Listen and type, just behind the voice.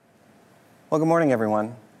Well, good morning,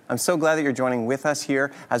 everyone. I'm so glad that you're joining with us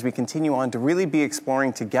here as we continue on to really be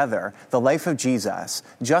exploring together the life of Jesus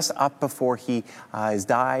just up before he has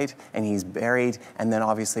died and he's buried and then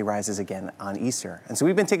obviously rises again on Easter. And so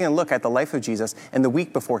we've been taking a look at the life of Jesus in the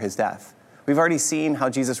week before his death. We've already seen how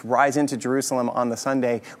Jesus rides into Jerusalem on the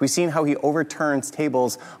Sunday. We've seen how he overturns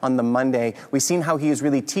tables on the Monday. We've seen how he is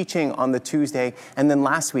really teaching on the Tuesday. And then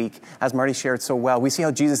last week, as Marty shared so well, we see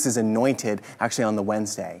how Jesus is anointed actually on the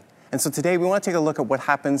Wednesday. And so today we want to take a look at what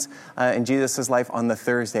happens in Jesus' life on the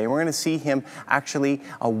Thursday. We're going to see him actually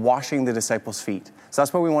washing the disciples' feet. So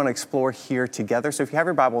that's what we want to explore here together. So if you have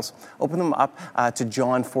your Bibles, open them up to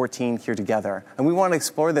John 14 here together. And we want to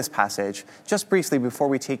explore this passage just briefly before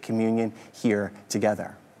we take communion here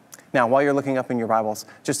together. Now, while you're looking up in your Bibles,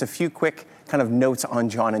 just a few quick kind of notes on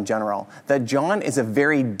John in general. That John is a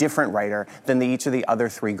very different writer than each of the other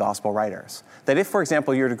three gospel writers. That if, for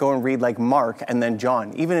example, you were to go and read like Mark and then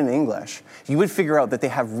John, even in English, you would figure out that they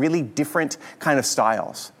have really different kind of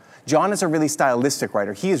styles. John is a really stylistic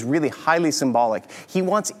writer. He is really highly symbolic. He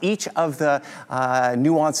wants each of the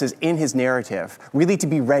nuances in his narrative really to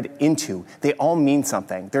be read into. They all mean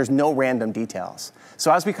something. There's no random details.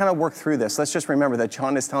 So as we kind of work through this, let's just remember that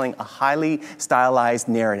John is telling a highly stylized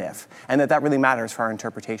narrative and that really matters for our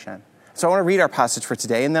interpretation. So I want to read our passage for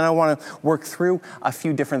today, and then I want to work through a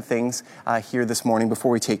few different things here this morning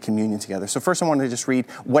before we take communion together. So first I want to just read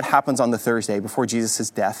what happens on the Thursday before Jesus'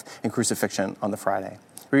 death and crucifixion on the Friday.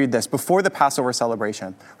 Read this, before the Passover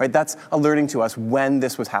celebration, right? That's alerting to us when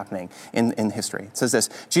this was happening in history. It says this,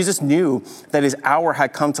 Jesus knew that his hour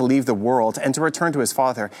had come to leave the world and to return to his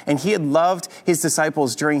Father. And he had loved his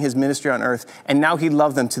disciples during his ministry on earth, and now he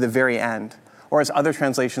loved them to the very end. Or as other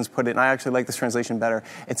translations put it, and I actually like this translation better,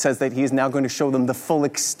 it says that he is now going to show them the full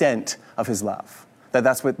extent of his love.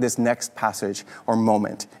 That's what this next passage or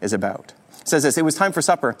moment is about. It says this, it was time for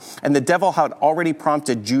supper, and the devil had already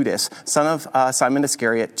prompted Judas, son of Simon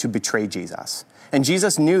Iscariot, to betray Jesus. And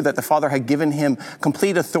Jesus knew that the Father had given him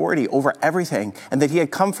complete authority over everything, and that he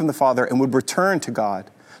had come from the Father and would return to God.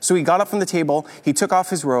 So he got up from the table, he took off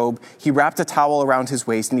his robe, he wrapped a towel around his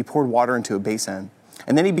waist, and he poured water into a basin.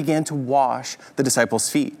 And then he began to wash the disciples'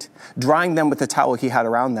 feet, drying them with the towel he had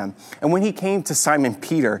around them. And when he came to Simon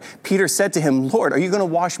Peter, Peter said to him, Lord, are you going to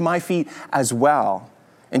wash my feet as well?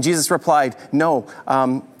 And Jesus replied, no,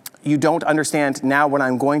 you don't understand now what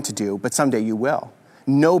I'm going to do, but someday you will.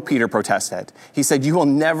 No, Peter protested. He said, you will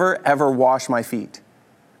never, ever wash my feet.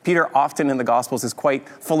 Peter often in the Gospels is quite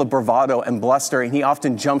full of bravado and bluster, and he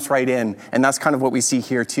often jumps right in. And that's kind of what we see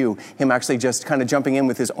here too, him actually just kind of jumping in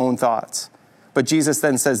with his own thoughts. But Jesus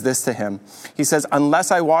then says this to him. He says, unless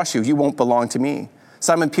I wash you, you won't belong to me.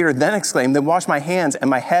 Simon Peter then exclaimed, then wash my hands and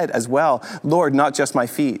my head as well, Lord, not just my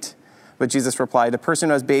feet. But Jesus replied, a person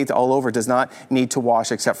who has bathed all over does not need to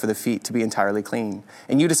wash except for the feet to be entirely clean.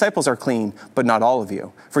 And you disciples are clean, but not all of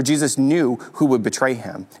you. For Jesus knew who would betray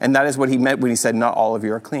him. And that is what he meant when he said, not all of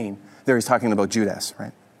you are clean. There he's talking about Judas,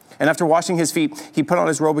 right? And after washing his feet, he put on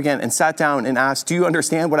his robe again and sat down and asked, do you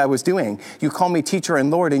understand what I was doing? You call me teacher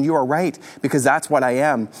and Lord, and you are right, because that's what I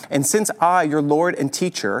am. And since I, your Lord and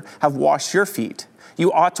teacher, have washed your feet,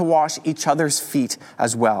 you ought to wash each other's feet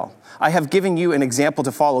as well. I have given you an example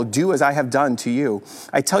to follow. Do as I have done to you.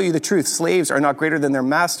 I tell you the truth, slaves are not greater than their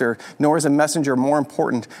master, nor is a messenger more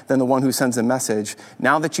important than the one who sends the message.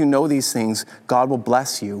 Now that you know these things, God will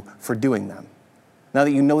bless you for doing them. Now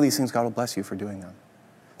that you know these things, God will bless you for doing them.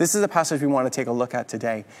 This is a passage we want to take a look at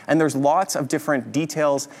today. And there's lots of different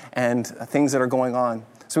details and things that are going on.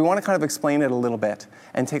 So we want to kind of explain it a little bit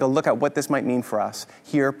and take a look at what this might mean for us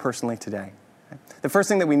here personally today. The first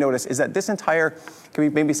thing that we notice is that this entire, can we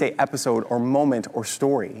maybe say episode or moment or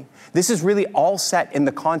story, this is really all set in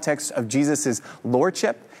the context of Jesus'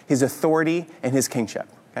 lordship, his authority, and his kingship.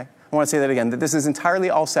 Okay? I want to say that again, that this is entirely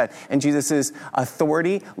all set in Jesus'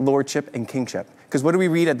 authority, lordship, and kingship. Because what do we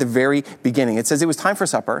read at the very beginning? It says it was time for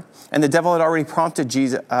supper, and the devil had already prompted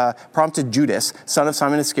Judas, son of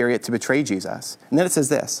Simon Iscariot, to betray Jesus. And then it says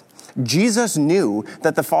this, Jesus knew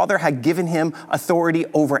that the Father had given him authority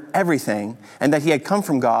over everything, and that he had come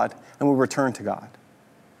from God and would return to God.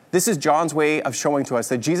 This is John's way of showing to us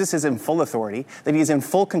that Jesus is in full authority, that he is in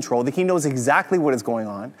full control, that he knows exactly what is going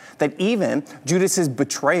on, that even Judas's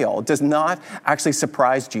betrayal does not actually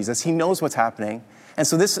surprise Jesus. He knows what's happening. And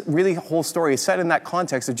so this really whole story is set in that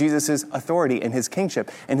context of Jesus' authority and his kingship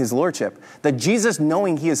and his lordship. That Jesus,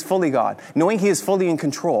 knowing he is fully God, knowing he is fully in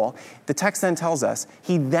control, the text then tells us,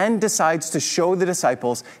 he then decides to show the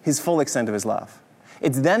disciples his full extent of his love.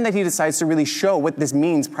 It's then that he decides to really show what this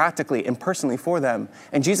means practically and personally for them.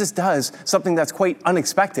 And Jesus does something that's quite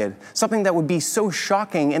unexpected, something that would be so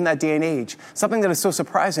shocking in that day and age, something that is so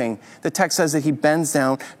surprising. The text says that he bends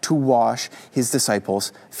down to wash his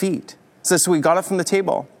disciples' feet. It says, so he got up from the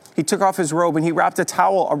table. He took off his robe and he wrapped a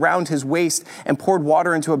towel around his waist and poured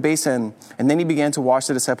water into a basin. And then he began to wash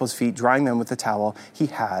the disciples' feet, drying them with the towel he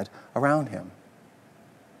had around him.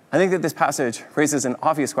 I think that this passage raises an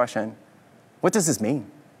obvious question. What does this mean?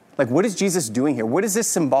 Like, what is Jesus doing here? What is this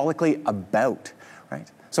symbolically about,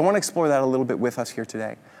 right? So I want to explore that a little bit with us here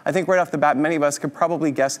today. I think right off the bat, many of us could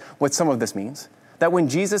probably guess what some of this means. That when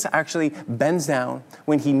Jesus actually bends down,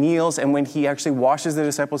 when he kneels, and when he actually washes the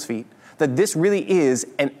disciples' feet, that this really is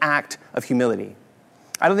an act of humility.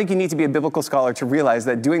 I don't think you need to be a biblical scholar to realize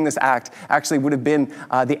that doing this act actually would have been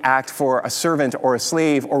the act for a servant or a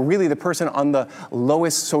slave, or really the person on the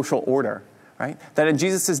lowest social order. Right? That in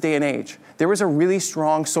Jesus' day and age, there was a really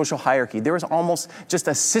strong social hierarchy. There was almost just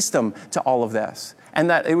a system to all of this. And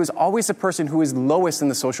that it was always the person who is lowest in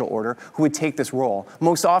the social order who would take this role,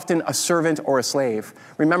 most often a servant or a slave.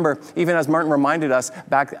 Remember, even as Martin reminded us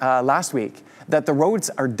back last week, that the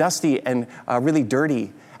roads are dusty and really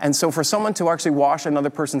dirty. And so for someone to actually wash another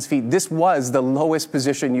person's feet, this was the lowest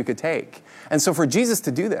position you could take. And so for Jesus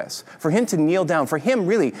to do this, for him to kneel down, for him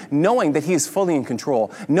really knowing that he is fully in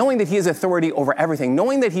control, knowing that he has authority over everything,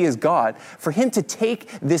 knowing that he is God, for him to take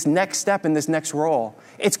this next step in this next role,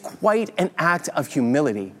 it's quite an act of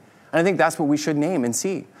humility. And I think that's what we should name and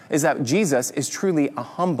see, is that Jesus is truly a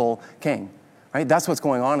humble king, right? That's what's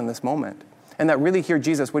going on in this moment. And that really here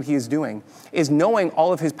Jesus, what he is doing, is knowing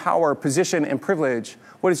all of his power, position, and privilege.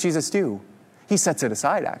 What does Jesus do? He sets it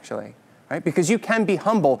aside, actually, right? Because you can be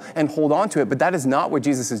humble and hold on to it, but that is not what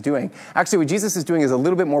Jesus is doing. Actually, what Jesus is doing is a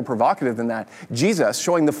little bit more provocative than that. Jesus,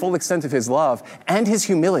 showing the full extent of his love and his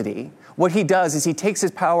humility, what he does is he takes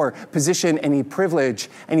his power, position, and his privilege,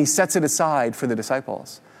 and he sets it aside for the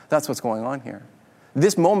disciples. That's what's going on here.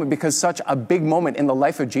 This moment becomes such a big moment in the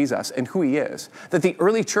life of Jesus and who he is, that the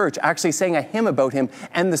early church actually sang a hymn about him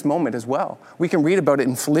and this moment as well. We can read about it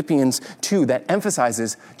in Philippians 2 that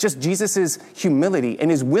emphasizes just Jesus' humility and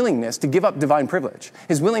his willingness to give up divine privilege,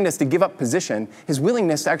 his willingness to give up position, his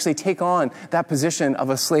willingness to actually take on that position of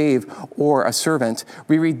a slave or a servant.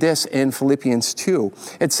 We read this in Philippians 2.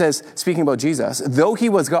 It says, speaking about Jesus, though he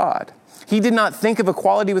was God, he did not think of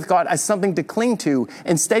equality with God as something to cling to.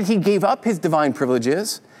 Instead, he gave up his divine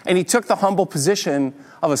privileges and he took the humble position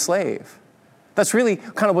of a slave. That's really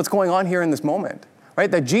kind of what's going on here in this moment, right?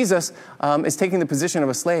 That Jesus is taking the position of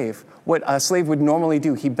a slave. What a slave would normally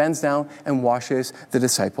do, he bends down and washes the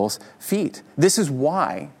disciples' feet. This is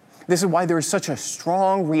why there is such a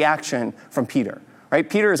strong reaction from Peter. Right?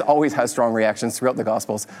 Peter always has strong reactions throughout the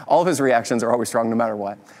Gospels. All of his reactions are always strong no matter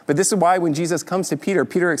what. But this is why when Jesus comes to Peter,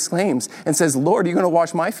 Peter exclaims and says, Lord, are you going to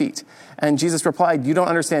wash my feet? And Jesus replied, you don't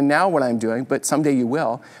understand now what I'm doing, but someday you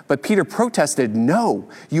will. But Peter protested, no,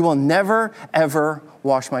 you will never, ever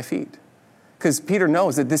wash my feet. Because Peter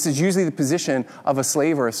knows that this is usually the position of a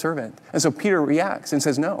slave or a servant. And so Peter reacts and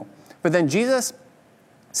says no. But then Jesus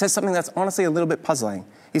says something that's honestly a little bit puzzling.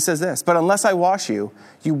 He says this, but unless I wash you,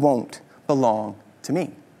 you won't belong to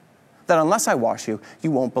me. That unless I wash you,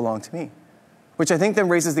 you won't belong to me. Which I think then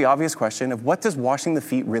raises the obvious question of what does washing the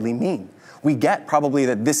feet really mean? We get probably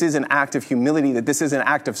that this is an act of humility, that this is an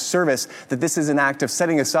act of service, that this is an act of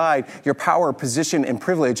setting aside your power, position, and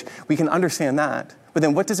privilege. We can understand that. But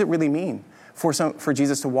then what does it really mean for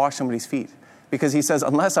Jesus to wash somebody's feet? Because he says,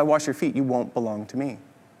 unless I wash your feet, you won't belong to me.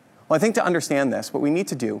 Well, I think to understand this, what we need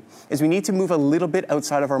to do is we need to move a little bit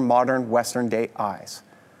outside of our modern Western day eyes.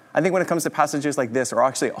 I think when it comes to passages like this, or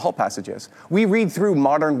actually all passages, we read through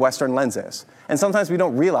modern Western lenses. And sometimes we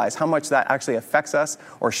don't realize how much that actually affects us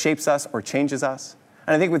or shapes us or changes us.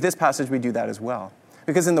 And I think with this passage, we do that as well.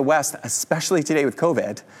 Because in the West, especially today with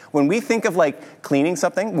COVID, when we think of like cleaning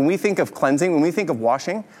something, when we think of cleansing, when we think of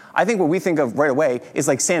washing, I think what we think of right away is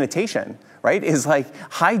like sanitation, right? Is like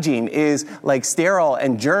hygiene, is like sterile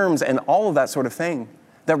and germs and all of that sort of thing.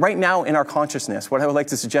 That right now in our consciousness, what I would like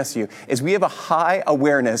to suggest to you is we have a high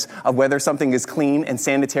awareness of whether something is clean and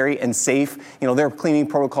sanitary and safe. You know, there are cleaning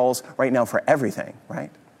protocols right now for everything,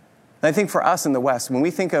 right? And I think for us in the West, when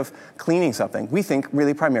we think of cleaning something, we think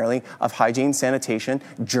really primarily of hygiene, sanitation,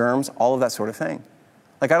 germs, all of that sort of thing.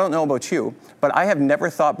 Like, I don't know about you, but I have never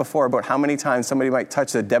thought before about how many times somebody might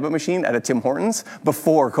touch the debit machine at a Tim Hortons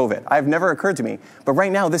before COVID. I've never occurred to me. But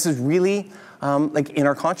right now, this is really like in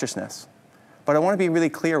our consciousness. But I want to be really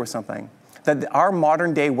clear with something, that our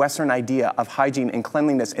modern day Western idea of hygiene and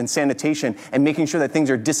cleanliness and sanitation and making sure that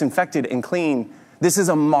things are disinfected and clean, this is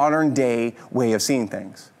a modern day way of seeing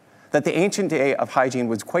things. that the ancient day of hygiene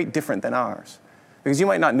was quite different than ours. Because you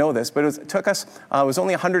might not know this, but it was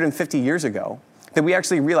only 150 years ago that we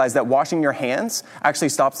actually realized that washing your hands actually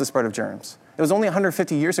stops the spread of germs. It was only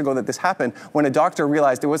 150 years ago that this happened, when a doctor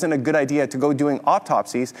realized it wasn't a good idea to go doing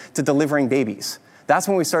autopsies to delivering babies. That's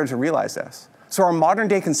when we started to realize this. So our modern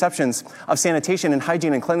day conceptions of sanitation and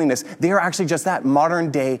hygiene and cleanliness, they are actually just that,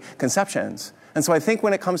 modern day conceptions. And so I think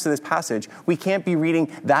when it comes to this passage, we can't be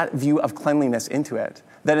reading that view of cleanliness into it.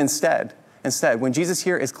 That instead, when Jesus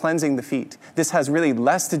here is cleansing the feet, this has really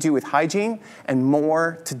less to do with hygiene and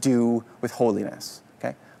more to do with holiness. Okay?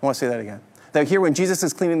 I want to say that again. That here, when Jesus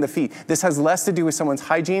is cleaning the feet, this has less to do with someone's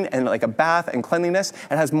hygiene and like a bath and cleanliness.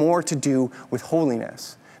 It has more to do with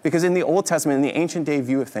holiness. Because in the Old Testament, in the ancient day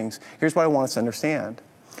view of things, here's what I want us to understand.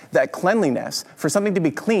 That cleanliness, for something to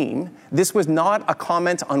be clean, this was not a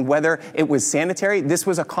comment on whether it was sanitary. This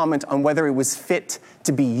was a comment on whether it was fit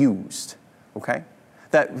to be used. Okay?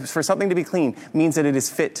 That for something to be clean means that it is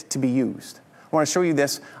fit to be used. I want to show you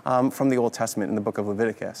this from the Old Testament in the book of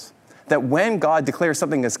Leviticus. That when God declares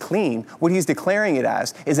something as clean, what he's declaring it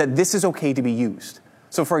as is that this is okay to be used.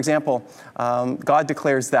 So for example, God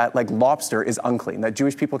declares that like lobster is unclean, that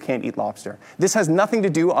Jewish people can't eat lobster. This has nothing to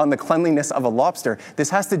do on the cleanliness of a lobster. This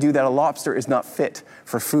has to do that a lobster is not fit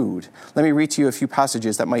for food. Let me read to you a few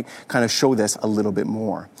passages that might kind of show this a little bit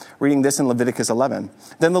more. Reading this in Leviticus 11.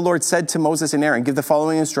 Then the Lord said to Moses and Aaron, give the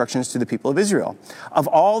following instructions to the people of Israel. Of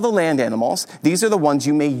all the land animals, these are the ones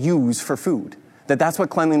you may use for food. That's what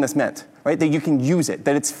cleanliness meant, right? That you can use it,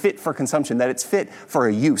 that it's fit for consumption, that it's fit for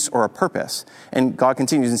a use or a purpose. And God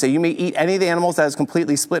continues and say, you may eat any of the animals that has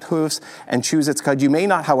completely split hoofs and chews its cud. You may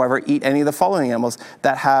not, however, eat any of the following animals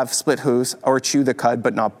that have split hoofs or chew the cud,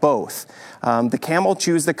 but not both. The camel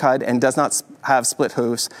chews the cud and does not have split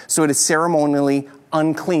hoofs, so it is ceremonially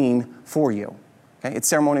unclean for you. Okay? It's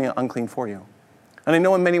ceremonially unclean for you. And I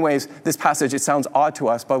know in many ways, this passage, it sounds odd to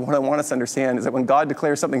us, but what I want us to understand is that when God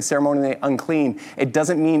declares something ceremonially unclean, it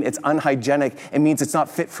doesn't mean it's unhygienic. It means it's not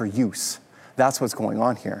fit for use. That's what's going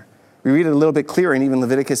on here. We read it a little bit clearer in even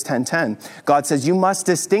Leviticus 10:10. God says, you must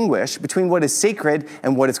distinguish between what is sacred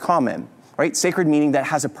and what is common, right? Sacred meaning that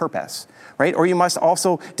has a purpose, right? Or you must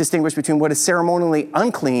also distinguish between what is ceremonially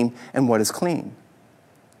unclean and what is clean.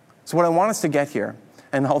 So what I want us to get here,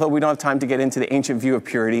 and although we don't have time to get into the ancient view of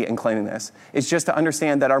purity and cleanliness, it's just to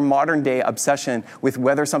understand that our modern day obsession with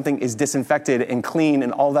whether something is disinfected and clean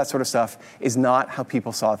and all that sort of stuff is not how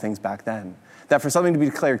people saw things back then. That for something to be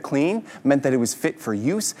declared clean meant that it was fit for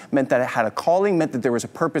use, meant that it had a calling, meant that there was a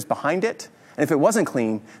purpose behind it. And if it wasn't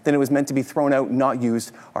clean, then it was meant to be thrown out, not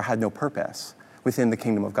used, or had no purpose within the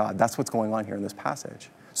kingdom of God. That's what's going on here in this passage.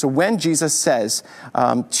 So when Jesus says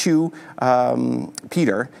to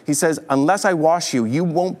Peter, he says, unless I wash you, you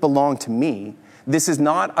won't belong to me. This is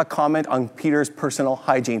not a comment on Peter's personal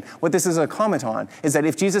hygiene. What this is a comment on is that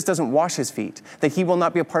if Jesus doesn't wash his feet, that he will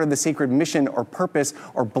not be a part of the sacred mission or purpose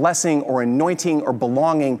or blessing or anointing or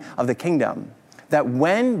belonging of the kingdom. That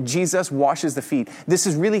when Jesus washes the feet, this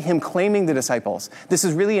is really him claiming the disciples. This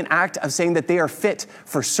is really an act of saying that they are fit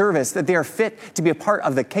for service, that they are fit to be a part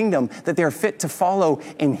of the kingdom, that they are fit to follow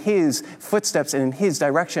in his footsteps and in his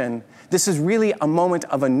direction. This is really a moment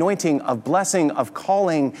of anointing, of blessing, of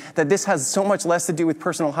calling, that this has so much less to do with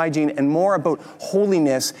personal hygiene and more about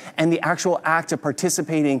holiness and the actual act of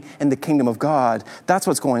participating in the kingdom of God. That's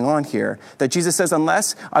what's going on here. That Jesus says,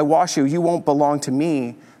 unless I wash you, you won't belong to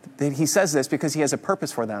me. That he says this because he has a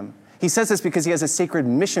purpose for them. He says this because he has a sacred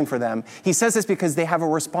mission for them. He says this because they have a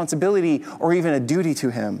responsibility or even a duty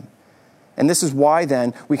to him. And this is why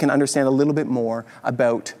then we can understand a little bit more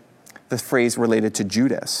about the phrase related to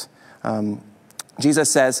Judas.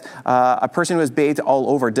 Jesus says, a person who is bathed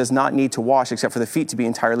all over does not need to wash except for the feet to be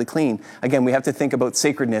entirely clean. Again, we have to think about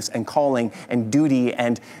sacredness and calling and duty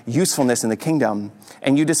and usefulness in the kingdom.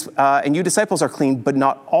 And you disciples are clean, but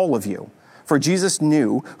not all of you. For Jesus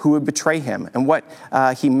knew who would betray him and what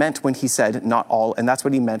he meant when he said not all, and that's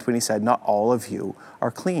what he meant when he said not all of you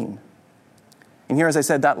are clean. And here, as I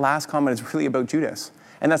said, that last comment is really about Judas.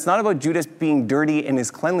 And that's not about Judas being dirty in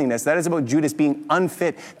his cleanliness. That is about Judas being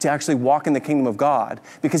unfit to actually walk in the kingdom of God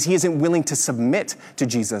because he isn't willing to submit to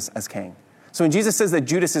Jesus as king. So when Jesus says that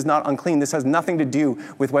Judas is not unclean, this has nothing to do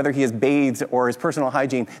with whether he is bathed or his personal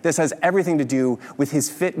hygiene. This has everything to do with his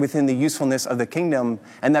fit within the usefulness of the kingdom,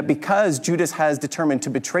 and that because Judas has determined to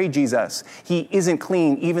betray Jesus, he isn't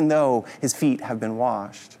clean even though his feet have been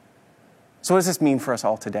washed. So what does this mean for us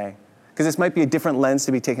all today? because this might be a different lens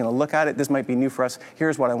to be taking a look at it. This might be new for us.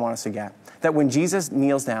 Here's what I want us to get. That when Jesus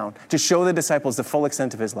kneels down to show the disciples the full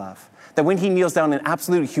extent of his love, that when he kneels down in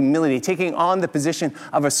absolute humility, taking on the position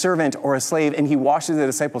of a servant or a slave, and he washes the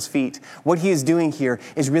disciples' feet, what he is doing here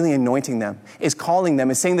is really anointing them, is calling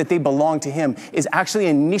them, is saying that they belong to him, is actually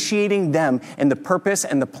initiating them in the purpose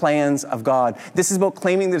and the plans of God. This is about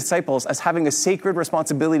claiming the disciples as having a sacred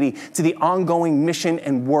responsibility to the ongoing mission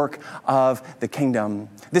and work of the kingdom.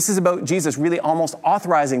 This is about Jesus really almost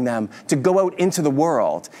authorizing them to go out into the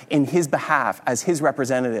world in his behalf as his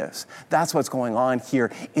representatives. That's what's going on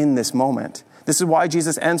here in this moment. This is why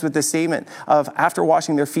Jesus ends with this statement of, after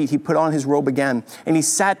washing their feet, he put on his robe again, and he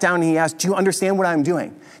sat down and he asked, do you understand what I'm doing?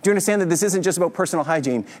 Do you understand that this isn't just about personal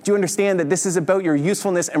hygiene? Do you understand that this is about your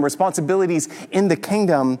usefulness and responsibilities in the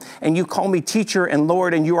kingdom? And you call me teacher and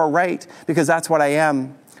Lord, and you are right, because that's what I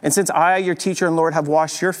am. And since I, your teacher and Lord, have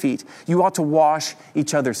washed your feet, you ought to wash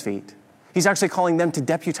each other's feet. He's actually calling them to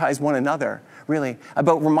deputize one another, really,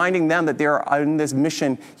 about reminding them that they are on this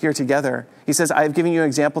mission here together. He says, I have given you an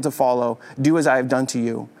example to follow. Do as I have done to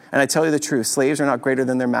you. And I tell you the truth, slaves are not greater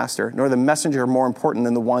than their master, nor the messenger more important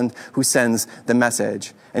than the one who sends the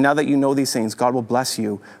message. And now that you know these things, God will bless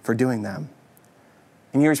you for doing them.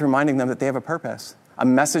 And here he's reminding them that they have a purpose, a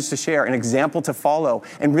message to share, an example to follow,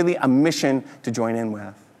 and really a mission to join in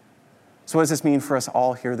with. So what does this mean for us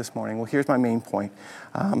all here this morning? Well, here's my main point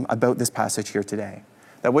about this passage here today.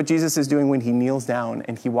 That what Jesus is doing when he kneels down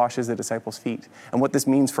and he washes the disciples' feet, and what this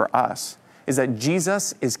means for us, is that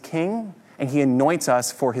Jesus is king and he anoints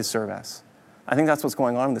us for his service. I think that's what's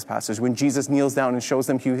going on in this passage, when Jesus kneels down and shows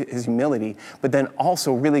them his humility, but then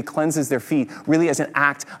also really cleanses their feet, really as an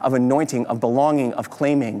act of anointing, of belonging, of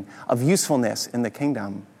claiming, of usefulness in the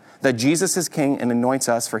kingdom. That Jesus is king and anoints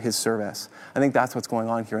us for his service. I think that's what's going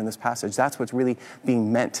on here in this passage. That's what's really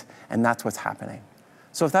being meant, and that's what's happening.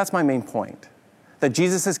 So if that's my main point, that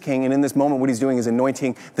Jesus is king, and in this moment what he's doing is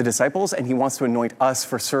anointing the disciples, and he wants to anoint us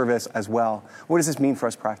for service as well. What does this mean for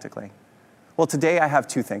us practically? Well, today I have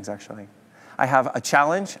two things, actually. I have a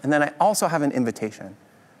challenge, and then I also have an invitation.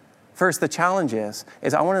 First, the challenge is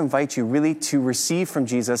I want to invite you really to receive from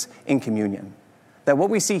Jesus in communion. That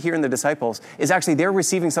what we see here in the disciples is actually they're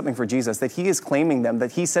receiving something for Jesus, that he is claiming them,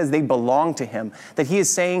 that he says they belong to him, that he is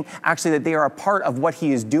saying actually that they are a part of what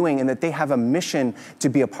he is doing and that they have a mission to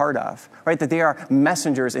be a part of, right? That they are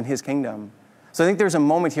messengers in his kingdom. So I think there's a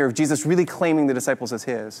moment here of Jesus really claiming the disciples as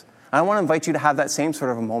his. And I want to invite you to have that same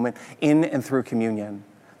sort of a moment in and through communion.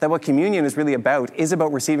 That what communion is really about is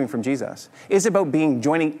about receiving from Jesus. It is about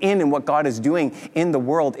joining in what God is doing in the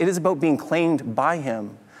world. It is about being claimed by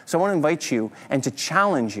him. So I want to invite you and to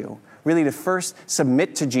challenge you really to first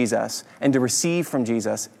submit to Jesus and to receive from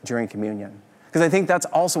Jesus during communion. Because I think that's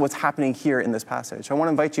also what's happening here in this passage. I want to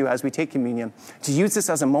invite you as we take communion to use this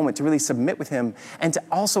as a moment to really submit with him and to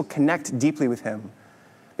also connect deeply with him.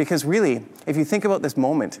 Because really, if you think about this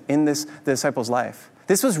moment in the disciples' life,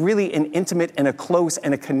 this was really an intimate and a close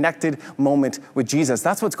and a connected moment with Jesus.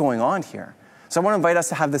 That's what's going on here. So I want to invite us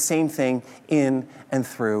to have the same thing in and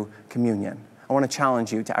through communion. I want to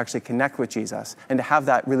challenge you to actually connect with Jesus and to have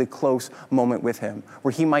that really close moment with him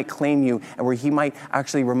where he might claim you and where he might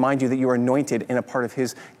actually remind you that you are anointed in a part of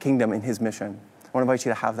his kingdom and his mission. I want to invite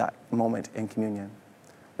you to have that moment in communion.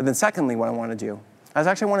 But then secondly, what I want to do is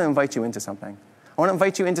actually want to invite you into something. I want to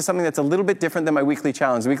invite you into something that's a little bit different than my weekly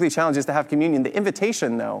challenge. The weekly challenge is to have communion. The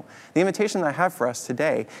invitation, though, the invitation that I have for us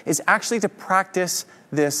today is actually to practice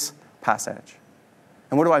this passage.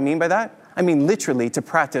 And what do I mean by that? I mean literally to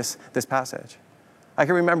practice this passage. I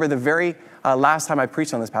can remember the very last time I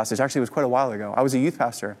preached on this passage. Actually, it was quite a while ago. I was a youth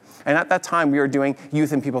pastor. And at that time, we were doing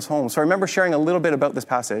youth in people's homes. So I remember sharing a little bit about this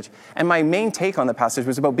passage. And my main take on the passage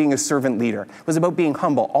was about being a servant leader. It was about being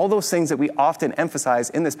humble. All those things that we often emphasize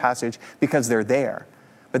in this passage because they're there.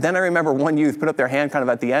 But then I remember one youth put up their hand kind of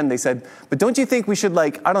at the end. They said, but don't you think we should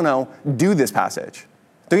do this passage?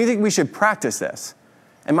 Don't you think we should practice this?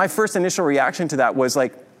 And my first initial reaction to that was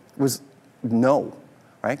no.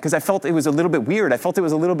 Right? Because I felt it was a little bit weird. I felt it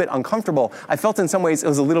was a little bit uncomfortable. I felt in some ways it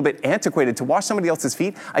was a little bit antiquated to wash somebody else's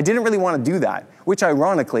feet. I didn't really want to do that, which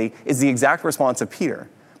ironically is the exact response of Peter.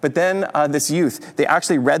 But then this youth, they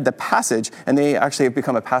actually read the passage, and they actually have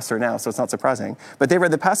become a pastor now, so it's not surprising. But they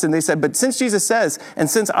read the passage and they said, but since Jesus says, and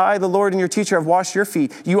since I, the Lord and your teacher, have washed your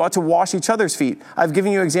feet, you ought to wash each other's feet. I've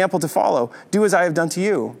given you an example to follow. Do as I have done to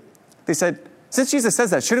you. They said, since Jesus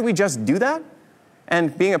says that, shouldn't we just do that?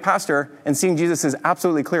 And being a pastor and seeing Jesus'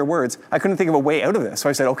 absolutely clear words, I couldn't think of a way out of this. So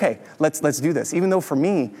I said, okay, let's do this. Even though for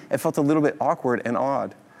me, it felt a little bit awkward and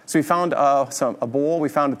odd. So we found a bowl, we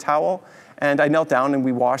found a towel, and I knelt down and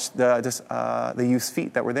we washed the youth's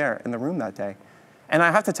feet that were there in the room that day. And I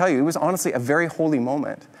have to tell you, it was honestly a very holy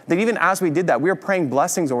moment. That even as we did that, we were praying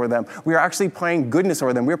blessings over them. We were actually praying goodness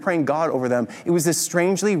over them. We were praying God over them. It was this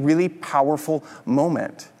strangely, really powerful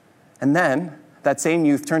moment. And then that same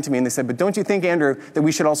youth turned to me and they said, but don't you think, Andrew, that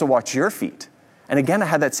we should also watch your feet? And again, I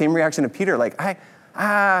had that same reaction to Peter, like,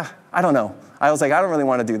 I don't know. I was like, I don't really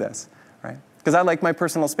want to do this, right? Because I like my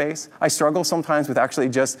personal space. I struggle sometimes with actually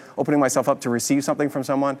just opening myself up to receive something from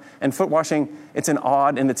someone. And foot washing, it's an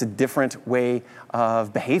odd and it's a different way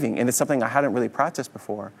of behaving. And it's something I hadn't really practiced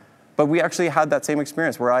before. But we actually had that same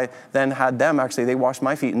experience where I then had them, actually, they washed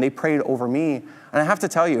my feet and they prayed over me. And I have to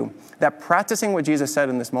tell you that practicing what Jesus said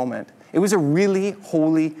in this moment, it was a really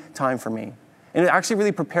holy time for me. And it actually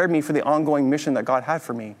really prepared me for the ongoing mission that God had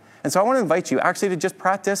for me. And so I want to invite you actually to just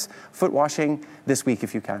practice foot washing this week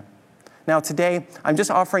if you can. Now today, I'm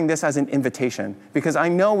just offering this as an invitation because I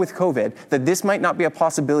know with COVID that this might not be a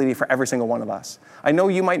possibility for every single one of us. I know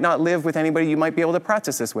you might not live with anybody you might be able to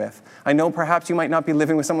practice this with. I know perhaps you might not be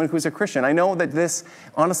living with someone who's a Christian. I know that this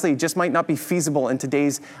honestly just might not be feasible in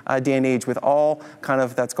today's day and age with all kind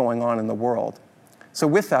of that's going on in the world. So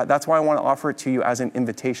with that, that's why I want to offer it to you as an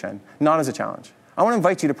invitation, not as a challenge. I want to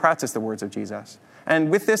invite you to practice the words of Jesus.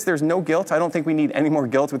 And with this, there's no guilt. I don't think we need any more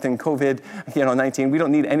guilt within COVID-19. We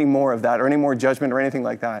don't need any more of that or any more judgment or anything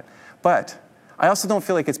like that. But I also don't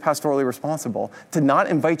feel like it's pastorally responsible to not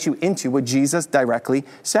invite you into what Jesus directly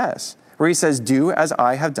says, where he says, do as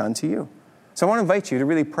I have done to you. So I want to invite you to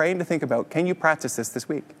really pray and to think about, can you practice this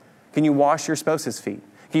week? Can you wash your spouse's feet?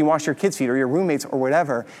 Can you wash your kids' feet or your roommates or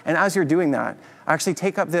whatever? And as you're doing that, actually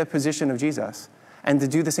take up the position of Jesus and to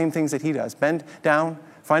do the same things that he does. Bend down,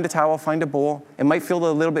 find a towel, find a bowl. It might feel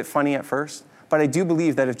a little bit funny at first, but I do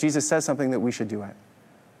believe that if Jesus says something, that we should do it.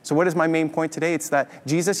 So what is my main point today? It's that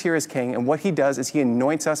Jesus here is king, and what he does is he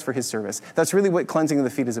anoints us for his service. That's really what cleansing of the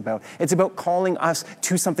feet is about. It's about calling us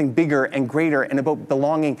to something bigger and greater and about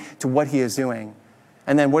belonging to what he is doing.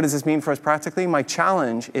 And then what does this mean for us practically? My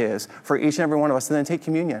challenge is for each and every one of us to then take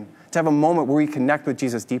communion, to have a moment where we connect with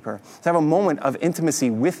Jesus deeper, to have a moment of intimacy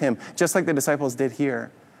with him, just like the disciples did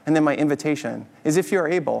here. And then my invitation is, if you're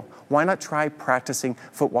able, why not try practicing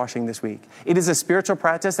foot washing this week? It is a spiritual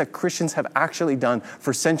practice that Christians have actually done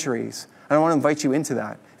for centuries. And I want to invite you into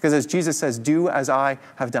that. Because as Jesus says, do as I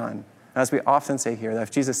have done. And as we often say here, that if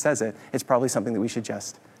Jesus says it, it's probably something that we should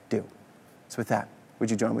just do. So with that, would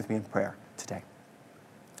you join with me in prayer today?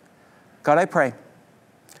 God, I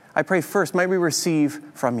pray first, might we receive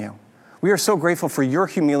from you. We are so grateful for your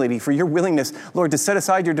humility, for your willingness, Lord, to set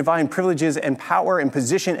aside your divine privileges and power and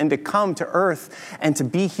position and to come to earth and to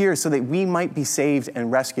be here so that we might be saved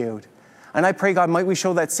and rescued. And I pray, God, might we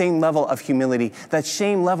show that same level of humility, that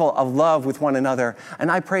same level of love with one another.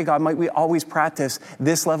 And I pray, God, might we always practice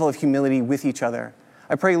this level of humility with each other.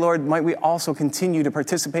 I pray, Lord, might we also continue to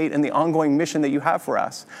participate in the ongoing mission that you have for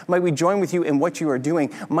us. Might we join with you in what you are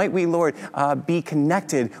doing. Might we, Lord, be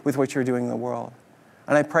connected with what you're doing in the world.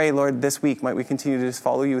 And I pray, Lord, this week, might we continue to just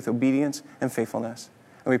follow you with obedience and faithfulness.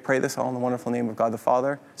 And we pray this all in the wonderful name of God the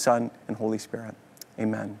Father, Son, and Holy Spirit.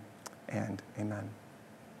 Amen and amen.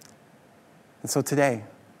 And so today,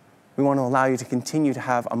 we want to allow you to continue to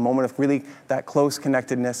have a moment of really that close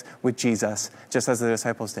connectedness with Jesus, just as the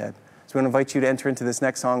disciples did. So we want to invite you to enter into this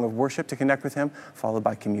next song of worship to connect with him, followed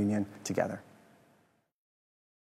by communion together.